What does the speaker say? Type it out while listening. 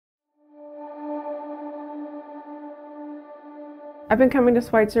I've been coming to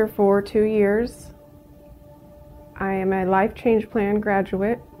Schweitzer for 2 years. I am a Life Change Plan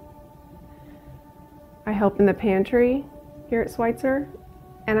graduate. I help in the pantry here at Schweitzer,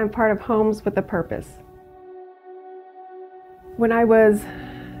 and I'm part of Homes with a Purpose. When I was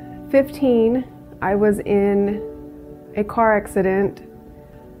 15, I was in a car accident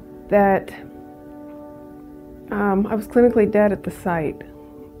that I was clinically dead at the site,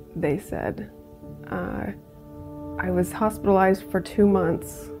 they said. I was hospitalized for 2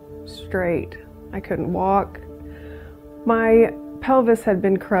 months straight. I couldn't walk. My pelvis had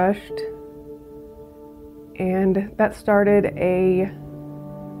been crushed, and that started a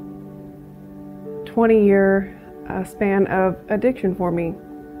 20-year span of addiction for me.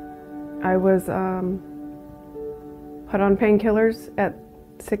 I was put on painkillers at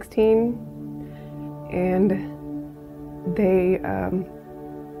 16, and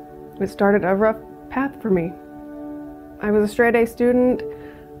it started a rough path for me. I was a straight A student.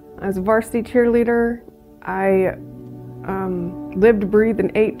 I was a varsity cheerleader. I lived, breathed,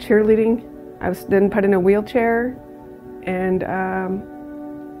 and ate cheerleading. I was then put in a wheelchair and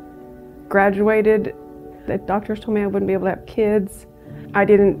graduated. The doctors told me I wouldn't be able to have kids. I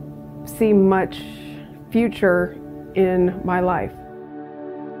didn't see much future in my life.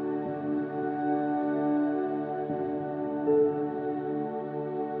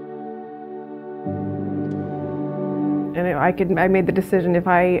 And I made the decision if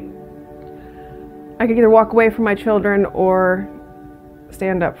I could either walk away from my children or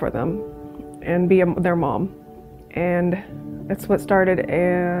stand up for them and be their mom. And that's what started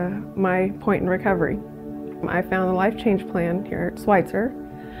my point in recovery. I found the Life Change Plan here at Schweitzer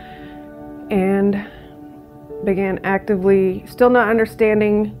and began actively, still not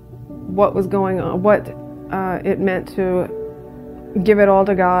understanding what was going on, what it meant to give it all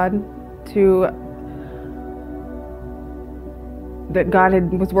to God, that God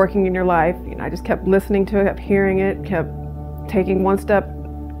was working in your life. I just kept listening to it, kept hearing it, kept taking one step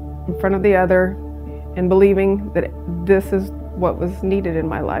in front of the other and believing that this is what was needed in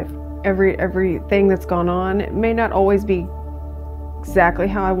my life. Everything that's gone on, it may not always be exactly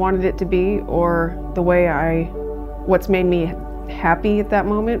how I wanted it to be or the way what's made me happy at that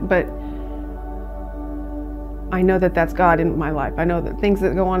moment, but I know that that's God in my life. I know that things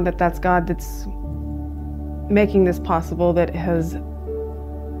that go on, that's God that's making this possible, that has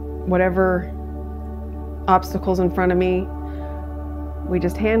whatever obstacles in front of me, we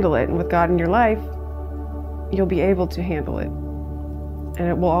just handle it. And with God in your life, you'll be able to handle it. And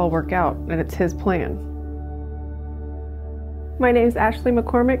it will all work out, and it's His plan. My name is Ashley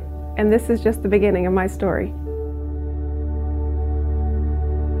McCormick, and this is just the beginning of my story.